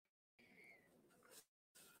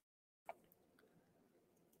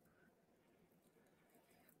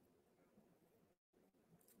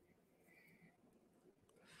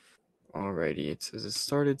Alrighty, it says it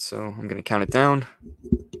started, so I'm gonna count it down.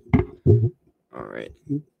 All right,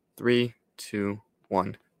 3, 2,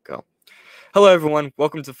 1, go. Hello, everyone.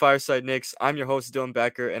 Welcome to Fireside Knicks. I'm your host, Dylan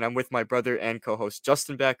Becker, and I'm with my brother and co-host,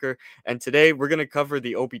 Justin Becker. And today we're going to cover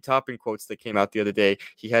the Obi Toppin quotes that came out the other day.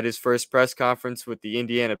 He had his first press conference with the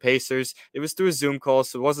Indiana Pacers. It was through a Zoom call,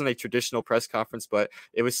 so it wasn't a traditional press conference, but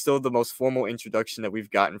it was still the most formal introduction that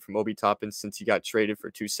we've gotten from Obi Toppin since he got traded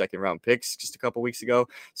for 2 second-round picks just a couple weeks ago.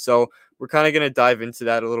 So we're kind of going to dive into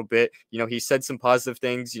that a little bit. He said some positive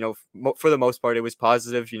things. For the most part, it was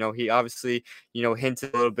positive. He obviously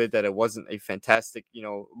hinted a little bit that it wasn't a fantastic,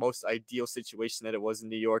 most ideal situation that it was in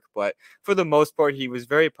New York. But for the most part, he was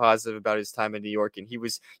very positive about his time in New York, and he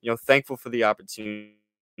was, thankful for the opportunity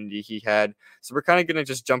he had. So we're kind of going to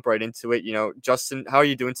just jump right into it. Justin, how are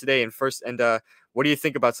you doing today? And first, what do you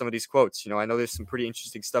think about some of these quotes? I know there's some pretty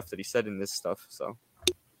interesting stuff that he said in this stuff. So.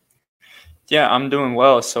 Yeah, I'm doing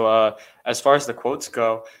well. So, as far as the quotes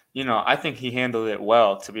go, I think he handled it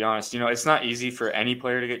well, to be honest. It's not easy for any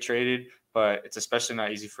player to get traded, but it's especially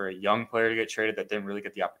not easy for a young player to get traded that didn't really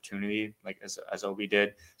get the opportunity, like as Obi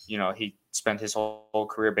did. He spent his whole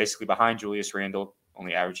career basically behind Julius Randle,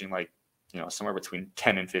 only averaging somewhere between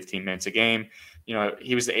 10 and 15 minutes a game.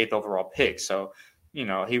 He was the 8th overall pick. So,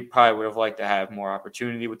 he probably would have liked to have more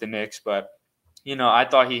opportunity with the Knicks, but, I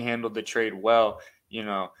thought he handled the trade well.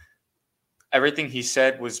 Everything he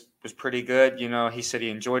said was pretty good. He said he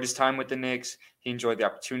enjoyed his time with the Knicks. He enjoyed the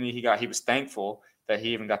opportunity he got. He was thankful that he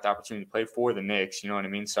even got the opportunity to play for the Knicks. You know what I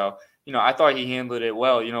mean? So, I thought he handled it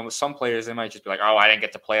well. With some players, they might just be like, oh, I didn't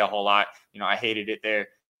get to play a whole lot. I hated it there.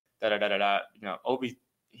 Da-da-da-da-da. Obi,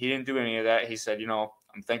 he didn't do any of that. He said,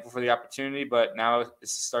 I'm thankful for the opportunity, but now it's the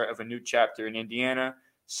start of a new chapter in Indiana.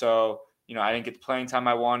 So, I didn't get the playing time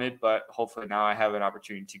I wanted, but hopefully now I have an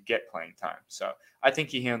opportunity to get playing time. So I think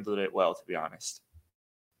he handled it well, to be honest.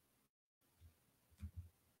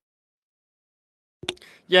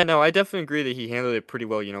 Yeah, no, I definitely agree that he handled it pretty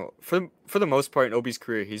well. For the most part in Obi's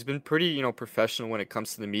career, he's been pretty, professional when it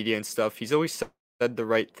comes to the media and stuff. He's always said the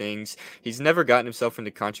right things. He's never gotten himself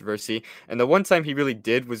into controversy. And the one time he really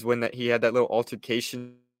did was when he had that little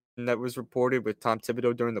altercation that was reported with Tom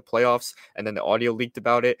Thibodeau during the playoffs, and then the audio leaked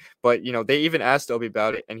about it. But they even asked Obi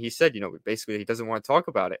about it, and he said, basically he doesn't want to talk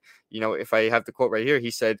about it. If I have the quote right here,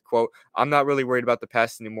 he said, "quote I'm not really worried about the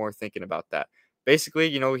past anymore. Thinking about that." Basically,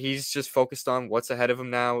 he's just focused on what's ahead of him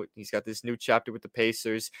now. He's got this new chapter with the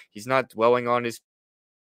Pacers. He's not dwelling on his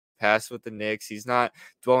past with the Knicks. He's not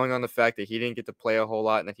dwelling on the fact that he didn't get to play a whole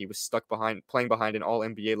lot and that he was stuck playing behind an all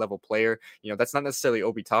NBA level player. That's not necessarily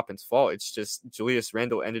Obi Toppin's fault. It's just Julius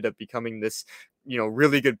Randle ended up becoming this,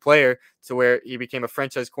 really good player to where he became a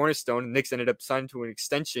franchise cornerstone. The Knicks ended up signing to an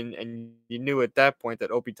extension, and you knew at that point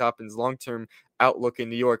that Obi Toppin's long-term outlook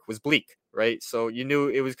in New York was bleak, right? So you knew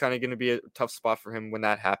it was kind of going to be a tough spot for him when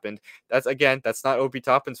that happened. That's not Obi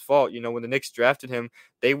Toppin's fault. When the Knicks drafted him,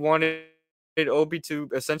 they wanted Obi to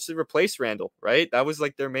essentially replace Randall, right? That was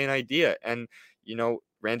like their main idea. And,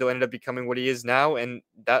 Randall ended up becoming what he is now. And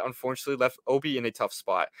that unfortunately left Obi in a tough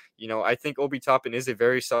spot. I think Obi Toppin is a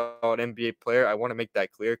very solid NBA player. I want to make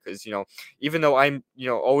that clear because, even though I'm,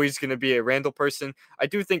 always going to be a Randall person, I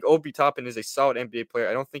do think Obi Toppin is a solid NBA player.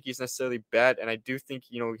 I don't think he's necessarily bad. And I do think,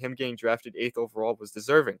 him getting drafted 8th overall was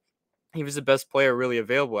deserving. He was the best player really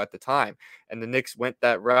available at the time. And the Knicks went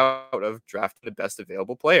that route of drafting the best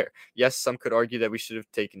available player. Yes, some could argue that we should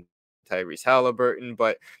have taken Tyrese Halliburton,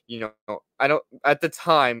 but I don't. At the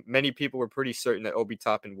time, many people were pretty certain that Obi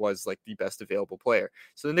Toppin was like the best available player.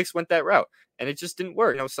 So the Knicks went that route, and it just didn't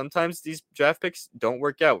work. Sometimes these draft picks don't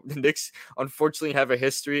work out. The Knicks unfortunately have a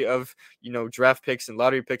history of draft picks and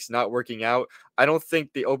lottery picks not working out. I don't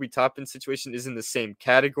think the Obi Toppin situation is in the same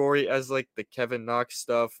category as like the Kevin Knox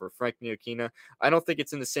stuff or Frank Ntilikina. I don't think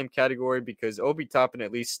it's in the same category because Obi Toppin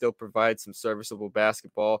at least still provides some serviceable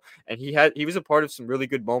basketball, and he was a part of some really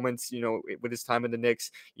good moments, with his time in the Knicks.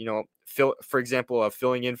 For example,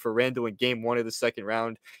 filling in for Randall in game 1 of the second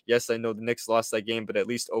round. Yes, I know the Knicks lost that game, but at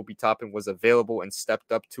least Obi Toppin was available and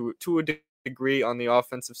stepped up to a degree on the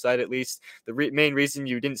offensive side at least. The main reason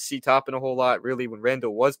you didn't see Toppin a whole lot really when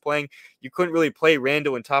Randall was playing, you couldn't really play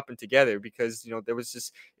Randall and Toppin together because,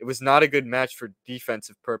 it was not a good match for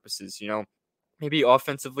defensive purposes. Maybe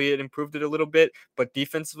offensively it improved it a little bit, but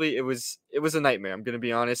defensively it was a nightmare. I'm going to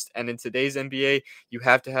be honest. And in today's NBA, you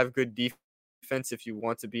have to have good defense if you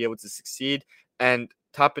want to be able to succeed. And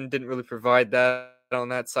Toppin didn't really provide that on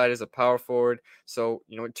that side as a power forward. So,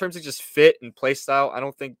 in terms of just fit and play style, I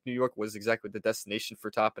don't think New York was exactly the destination for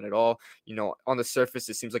Toppin at all. On the surface,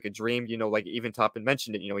 it seems like a dream. Like even Toppin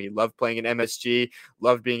mentioned it. He loved playing in MSG,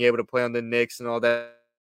 loved being able to play on the Knicks and all that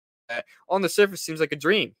on the surface seems like a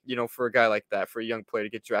dream, for a guy like that, for a young player to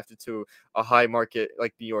get drafted to a high market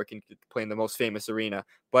like New York and play in the most famous arena.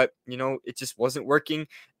 But, it just wasn't working.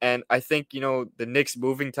 And I think, the Knicks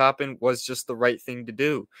moving Toppin was just the right thing to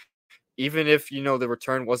do. Even if, the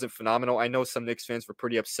return wasn't phenomenal. I know some Knicks fans were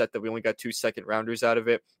pretty upset that we only got 2 second rounders out of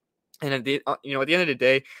it. And at the end of the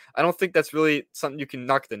day, I don't think that's really something you can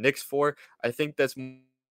knock the Knicks for. I think that's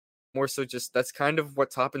more so just that's kind of what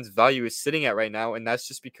Toppin's value is sitting at right now, and that's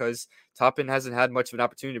just because Toppin hasn't had much of an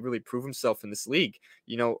opportunity to really prove himself in this league.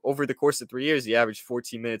 Over the course of 3 years, he averaged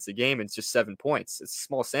 14 minutes a game and just 7 points. It's a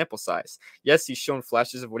small sample size. Yes, he's shown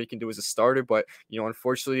flashes of what he can do as a starter, but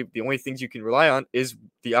unfortunately, the only things you can rely on is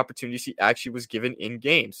the opportunities he actually was given in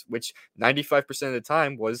games, which 95% of the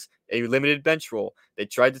time was a limited bench role. They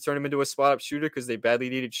tried to turn him into a spot up shooter because they badly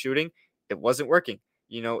needed shooting. It wasn't working.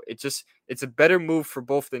 It's a better move for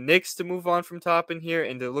both the Knicks to move on from Toppin here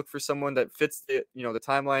and to look for someone that fits the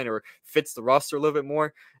timeline or fits the roster a little bit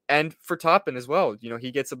more. And for Toppin as well,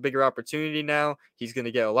 he gets a bigger opportunity now. He's going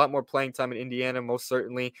to get a lot more playing time in Indiana, most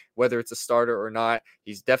certainly, whether it's a starter or not.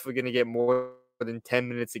 He's definitely going to get more than 10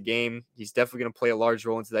 minutes a game. He's definitely going to play a large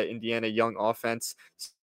role into that Indiana young offense.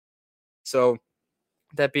 So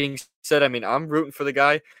that being said, I mean, I'm rooting for the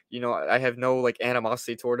guy. I have no like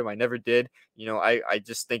animosity toward him. I never did. I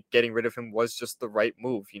just think getting rid of him was just the right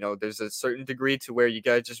move. There's a certain degree to where you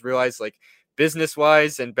guys just realize, like, business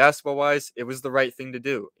wise and basketball wise, it was the right thing to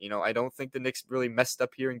do. I don't think the Knicks really messed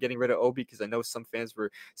up here in getting rid of Obi, because I know some fans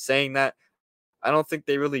were saying that. I don't think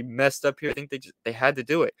they really messed up here. I think they had to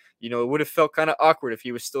do it. It would have felt kind of awkward if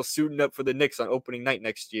he was still suiting up for the Knicks on opening night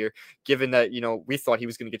next year, given that, we thought he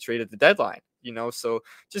was going to get traded at the deadline, so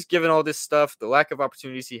just given all this stuff, the lack of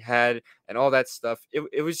opportunities he had and all that stuff,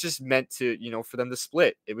 it was just meant to, for them to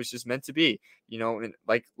split. It was just meant to be, and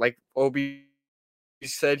like Obi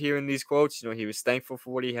said here in these quotes, he was thankful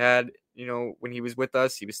for what he had, when he was with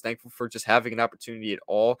us. He was thankful for just having an opportunity at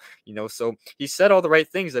all, so he said all the right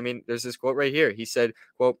things. I mean, there's this quote right here. He said,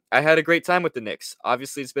 quote, "I had a great time with the Knicks.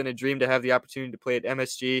 Obviously, it's been a dream to have the opportunity to play at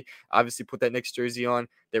MSG, obviously put that Knicks jersey on.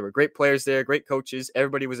 There were great players there, great coaches.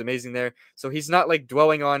 Everybody was amazing there." So he's not like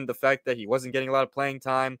dwelling on the fact that he wasn't getting a lot of playing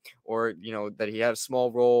time, or, that he had a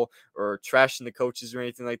small role, or trashing the coaches or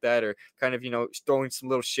anything like that, or kind of, throwing some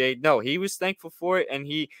little shade. No, he was thankful for it. And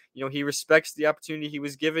he respects the opportunity he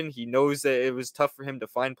was given. He knows that it was tough for him to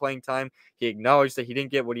find playing time. He acknowledged that he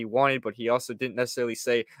didn't get what he wanted, but he also didn't necessarily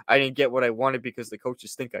say, "I didn't get what I wanted because the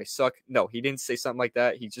coaches think I suck." No, he didn't say something like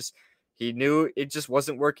that. He knew it just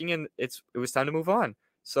wasn't working, and it was time to move on.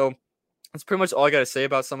 So that's pretty much all I got to say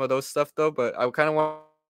about some of those stuff, though. But I kind of want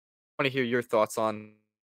to hear your thoughts on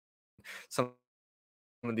some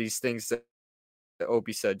of these things that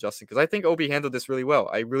Obi said, Justin, because I think Obi handled this really well.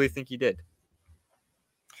 I really think he did.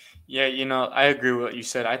 Yeah, I agree with what you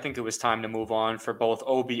said. I think it was time to move on for both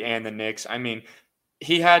Obi and the Knicks. I mean,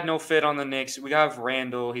 he had no fit on the Knicks. We have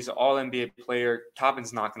Randall. He's an all NBA player.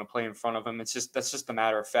 Toppin's not going to play in front of him. That's just a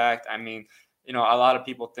matter of fact. I mean, a lot of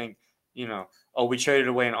people think, oh, we traded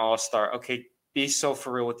away an all-star. Okay, be so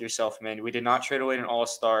for real with yourself, man. We did not trade away an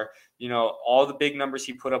all-star. All the big numbers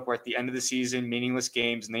he put up were at the end of the season, meaningless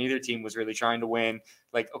games. Neither team was really trying to win.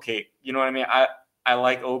 Like, okay, you know what I mean? I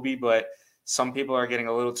like Obi, but some people are getting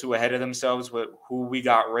a little too ahead of themselves with who we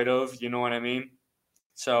got rid of. You know what I mean?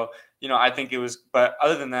 So, I think it was, but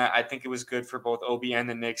other than that, I think it was good for both Obi and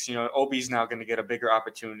the Knicks. Obi's now going to get a bigger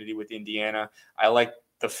opportunity with Indiana. I like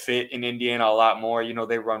the fit in Indiana a lot more.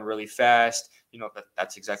 They run really fast.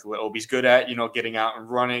 That's exactly what Obi's good at, getting out and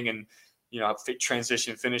running and, fit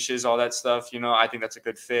transition finishes, all that stuff. I think that's a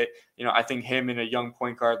good fit. I think him and a young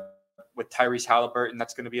point guard with Tyrese Halliburton,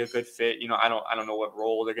 that's going to be a good fit. I don't know what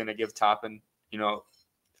role they're going to give Toppin.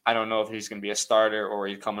 I don't know if he's going to be a starter or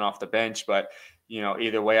he's coming off the bench, but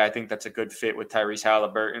either way, I think that's a good fit with Tyrese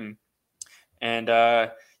Halliburton. And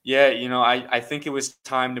yeah, I think it was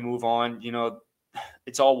time to move on.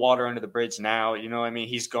 It's all water under the bridge now. I mean,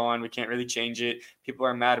 he's gone. We can't really change it. People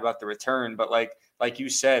are mad about the return, but like you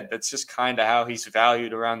said, that's just kind of how he's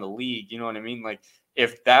valued around the league. You know what I mean? Like,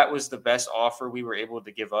 if that was the best offer we were able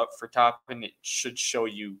to give up for Toppin, it should show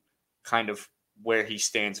you kind of where he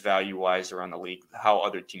stands value-wise around the league, how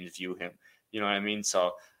other teams view him. You know what I mean?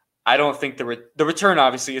 So I don't think the return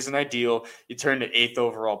obviously isn't ideal. You turned an 8th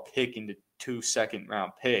overall pick into 2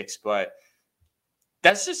 second-round picks, but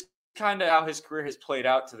that's just kind of how his career has played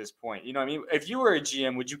out to this point. You know what I mean? If you were a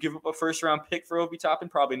GM, would you give up a first-round pick for Obi Toppin?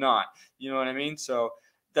 Probably not. You know what I mean? So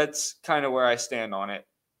that's kind of where I stand on it.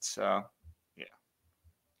 So, yeah.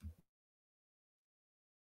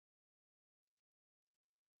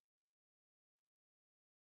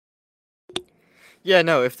 Yeah,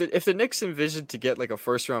 no, if the Knicks envisioned to get like a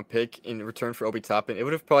first round pick in return for Obi Toppin, it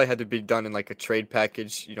would have probably had to be done in like a trade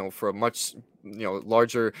package, for a much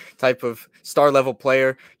larger type of star level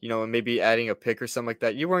player, and maybe adding a pick or something like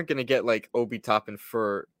that. You weren't gonna get like Obi Toppin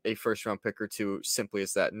for a first round pick or two simply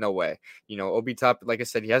as that. No way. Obi Toppin, like I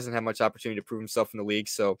said, he hasn't had much opportunity to prove himself in the league,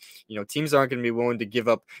 so teams aren't gonna be willing to give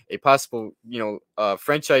up a possible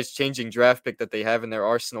franchise changing draft pick that they have in their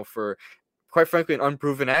arsenal for quite frankly an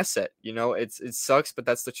unproven asset. It sucks, but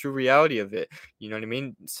that's the true reality of it. You know what I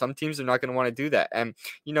mean? Some teams are not going to want to do that. And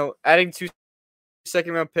adding two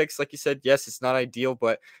second round picks, like you said, yes, it's not ideal,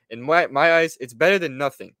 but in my eyes, it's better than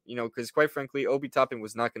nothing. Because quite frankly, Obi Toppin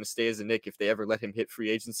was not going to stay as a Nick if they ever let him hit free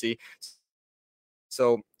agency.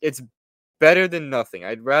 So it's better than nothing.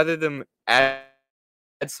 I'd rather them add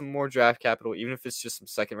some more draft capital, even if it's just some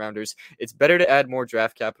second rounders. It's better to add more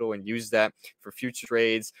draft capital and use that for future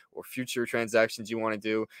trades or future transactions you want to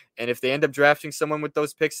do. And if they end up drafting someone with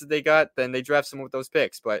those picks that they got, then they draft someone with those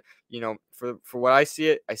picks. But for what I see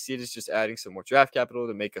it as just adding some more draft capital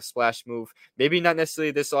to make a splash move. Maybe not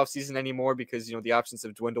necessarily this offseason anymore because the options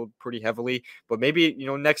have dwindled pretty heavily. But maybe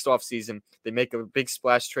next offseason they make a big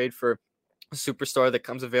splash trade for superstar that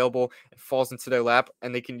comes available and falls into their lap,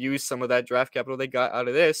 and they can use some of that draft capital they got out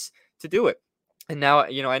of this to do it. And now,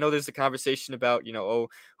 I know there's a conversation about, oh,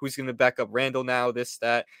 who's going to back up Randall now, this,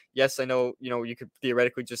 that. Yes, I know, you could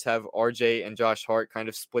theoretically just have RJ and Josh Hart kind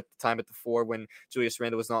of split the time at the four when Julius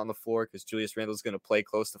Randle was not on the floor because Julius Randle is going to play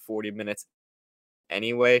close to 40 minutes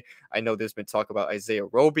anyway. I know there's been talk about Isaiah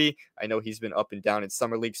Roby. I know he's been up and down in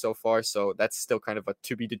summer league so far, so that's still kind of a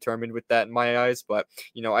to be determined with that in my eyes. But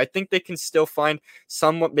I think they can still find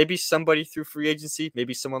someone, maybe somebody through free agency,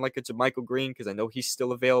 maybe someone like a JaMychal Green because I know he's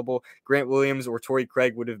still available. Grant Williams or Torrey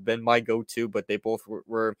Craig would have been my go-to, but they both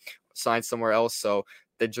were signed somewhere else, so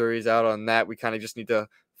the jury's out on that. We kind of just need to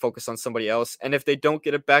focus on somebody else. And if they don't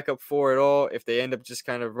get a backup four at all, if they end up just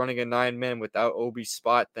kind of running a 9-man without Obi's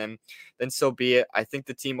spot, then so be it. I think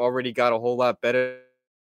the team already got a whole lot better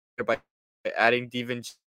by adding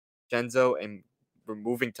DiVincenzo and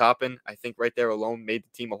removing Toppin. I think right there alone made the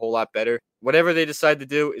team a whole lot better. Whatever they decide to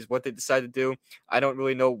do is what they decide to do. I don't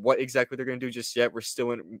really know what exactly they're going to do just yet. We're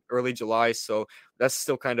still in early July, so that's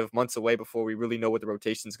still kind of months away before we really know what the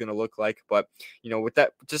rotation is going to look like. But, with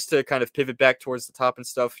that, just to kind of pivot back towards the top and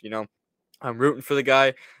stuff, I'm rooting for the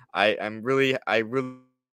guy. I really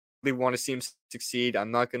want to see him succeed.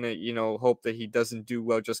 I'm not gonna, hope that he doesn't do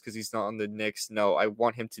well just because he's not on the Knicks. No, I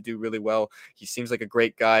want him to do really well. He seems like a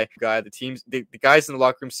great guy. The guys in the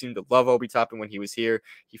locker room seem to love Obi Toppin when he was here.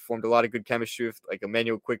 He formed a lot of good chemistry with like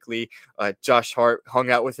Emmanuel quickly. Josh Hart hung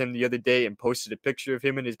out with him the other day and posted a picture of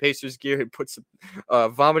him in his Pacers gear and put some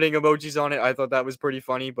vomiting emojis on it. I thought that was pretty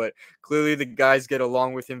funny, but clearly the guys get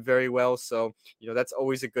along with him very well. So, that's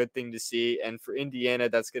always a good thing to see. And for Indiana,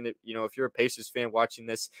 that's going to, if you're a Pacers fan watching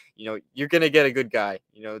this, you're going to get a good guy.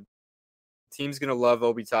 Team's going to love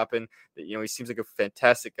Obi Toppin. He seems like a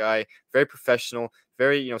fantastic guy, very professional,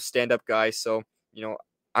 very, stand-up guy. So,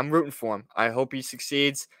 I'm rooting for him. I hope he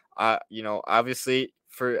succeeds. Obviously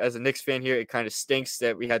for as a Knicks fan here, it kind of stinks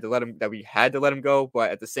that we had to let him go,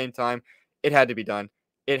 but at the same time, it had to be done.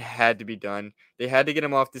 It had to be done. They had to get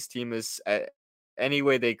him off this team any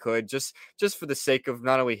way they could, just for the sake of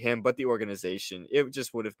not only him but the organization. It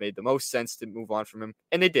just would have made the most sense to move on from him,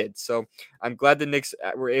 and they did. So I'm glad the Knicks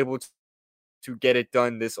were able to get it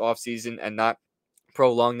done this offseason and not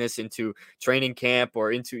prolong this into training camp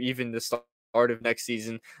or into even the start of next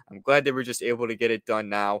season. I'm glad they were just able to get it done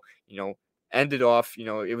now. End it off.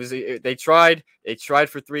 They tried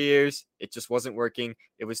for 3 years. It just wasn't working.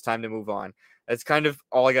 It was time to move on. That's kind of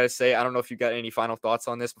all I got to say. I don't know if you got any final thoughts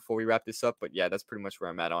on this before we wrap this up, but yeah, that's pretty much where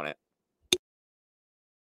I'm at on it.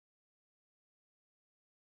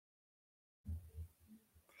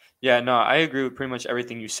 Yeah, no, I agree with pretty much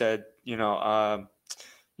everything you said. It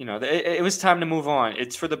was time to move on.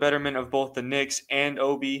 It's for the betterment of both the Knicks and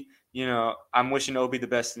Obi. I'm wishing Obi the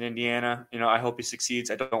best in Indiana. I hope he succeeds.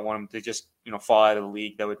 I don't want him to just, fall out of the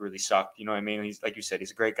league. That would really suck. You know what I mean? He's like you said,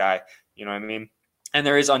 he's a great guy. You know what I mean? And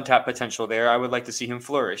there is untapped potential there. I would like to see him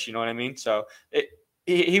flourish. You know what I mean? So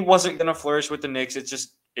he wasn't going to flourish with the Knicks. It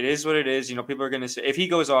is what it is. People are going to say if he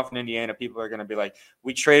goes off in Indiana, people are going to be like,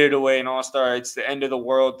 we traded away an all-star. It's the end of the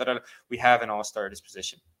world. That we have an all-star at his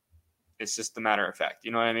position. It's just a matter of fact.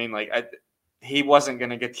 You know what I mean? He wasn't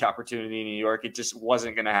going to get the opportunity in New York. It just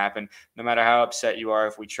wasn't going to happen. No matter how upset you are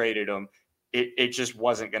if we traded him, it just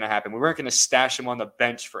wasn't going to happen. We weren't going to stash him on the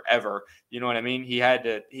bench forever. You know what I mean? He had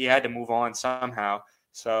to move on somehow.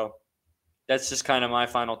 So that's just kind of my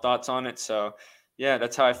final thoughts on it. So yeah,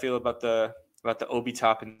 that's how I feel about the Obi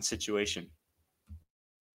Toppin situation.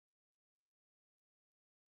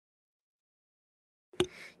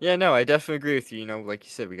 Yeah, no, I definitely agree with you. Like you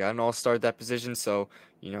said, we got an all-star at that position, so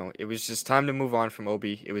it was just time to move on from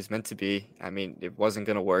Obi. It was meant to be. I mean, it wasn't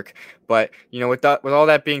gonna work. But with all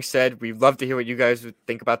that being said, we'd love to hear what you guys would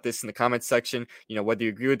think about this in the comments section. Whether you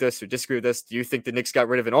agree with us or disagree with us. Do you think the Knicks got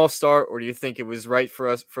rid of an all-star, or do you think it was right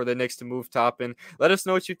for the Knicks to move Toppin? Let us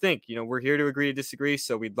know what you think. We're here to agree to disagree,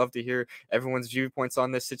 so we'd love to hear everyone's viewpoints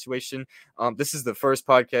on this situation. This is the first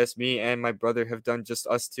podcast me and my brother have done, just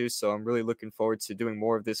us two, so I'm really looking forward to doing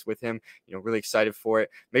more of this with him. Really excited for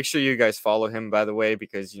it. Make sure you guys follow him, by the way,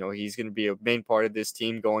 because he's going to be a main part of this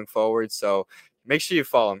team going forward. So make sure you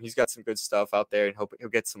follow him. He's got some good stuff out there, and hope he'll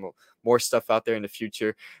get some more stuff out there in the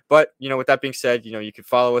future. But with that being said, you can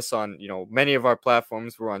follow us on many of our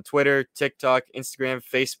platforms. We're on Twitter, TikTok, Instagram,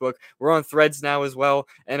 Facebook. We're on Threads now as well,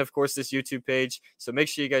 and of course this YouTube page. So make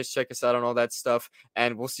sure you guys check us out on all that stuff,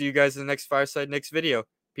 and we'll see you guys in the next Fireside Knicks video.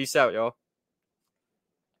 Peace out, y'all.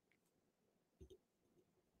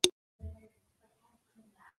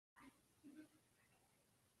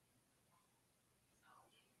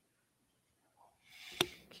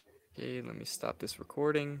 Okay, let me stop this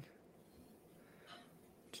recording.